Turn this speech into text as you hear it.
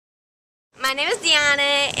my name is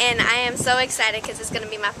Deanna, and I am so excited because it's going to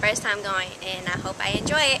be my first time going, and I hope I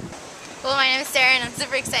enjoy it. Well, my name is Sarah, and I'm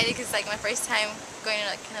super excited because it's like my first time going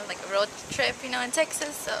on kind of like a road trip, you know, in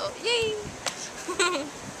Texas, so yay!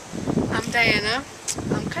 I'm Diana.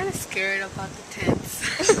 I'm kind of scared about the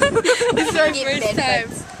tents. It's my first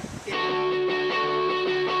time.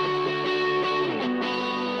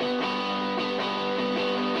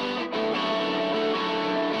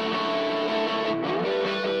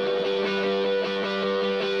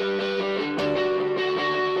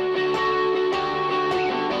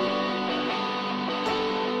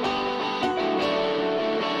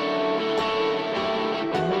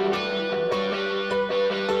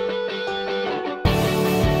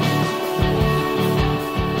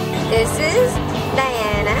 This is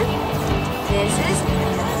Diana. This is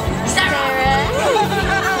Sarah.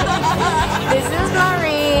 This is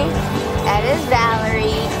Marie. That is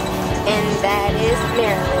Valerie. And that is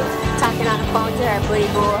Marilyn. Talking on the phone to her booty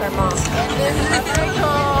boo, her mom. And this is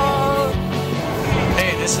Nicole.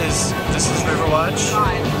 Hey, this is Riverwatch.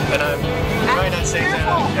 And I'm right at St.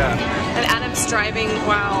 Anna. Yeah. And Adam's driving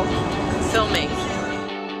while filming.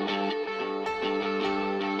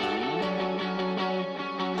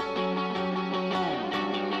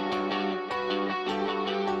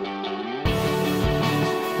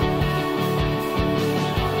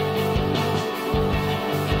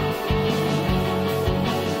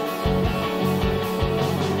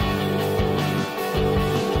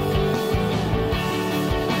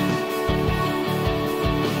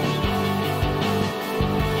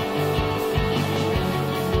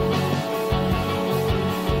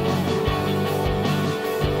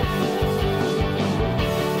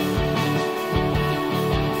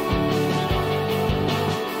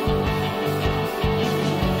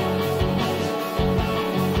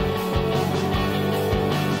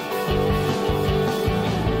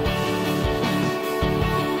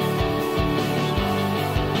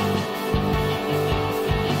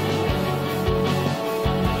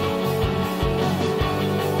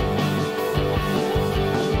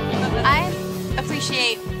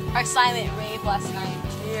 Appreciate our silent rave last night.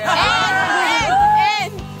 Yeah.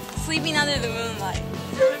 And sleeping under the moonlight.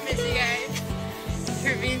 I miss you guys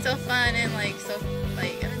for being so fun and like so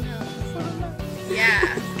like I don't know.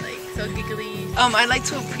 Yeah, like so giggly. I'd like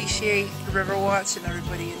to appreciate Riverwatch and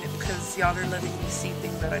everybody in it because y'all are letting me see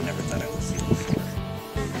things that I never thought I would see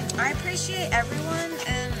before. I appreciate everyone,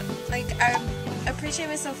 and like I appreciate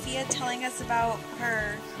Miss Sophia telling us about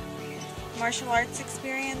her martial arts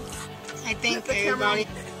experience. I thank everybody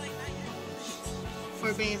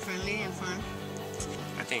for being friendly and fun.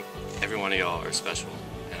 I think every one of y'all are special,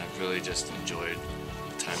 and I've really just enjoyed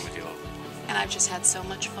the time with y'all. And I've just had so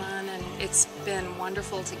much fun, and it's been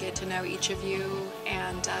wonderful to get to know each of you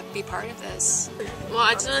and be part of this. Well,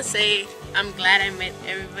 I just want to say I'm glad I met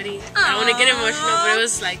everybody. I don't want to get emotional, but it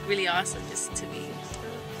was like really awesome just to be.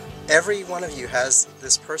 Every one of you has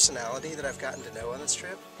this personality that I've gotten to know on this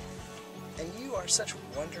trip, and you are such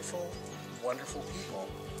wonderful, wonderful people.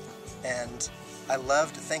 And I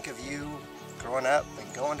love to think of you growing up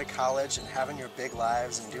and going to college and having your big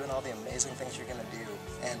lives and doing all the amazing things you're going to do.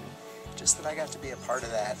 And just that I got to be a part of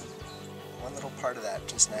that, one little part of that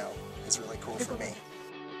just now, is really cool for me.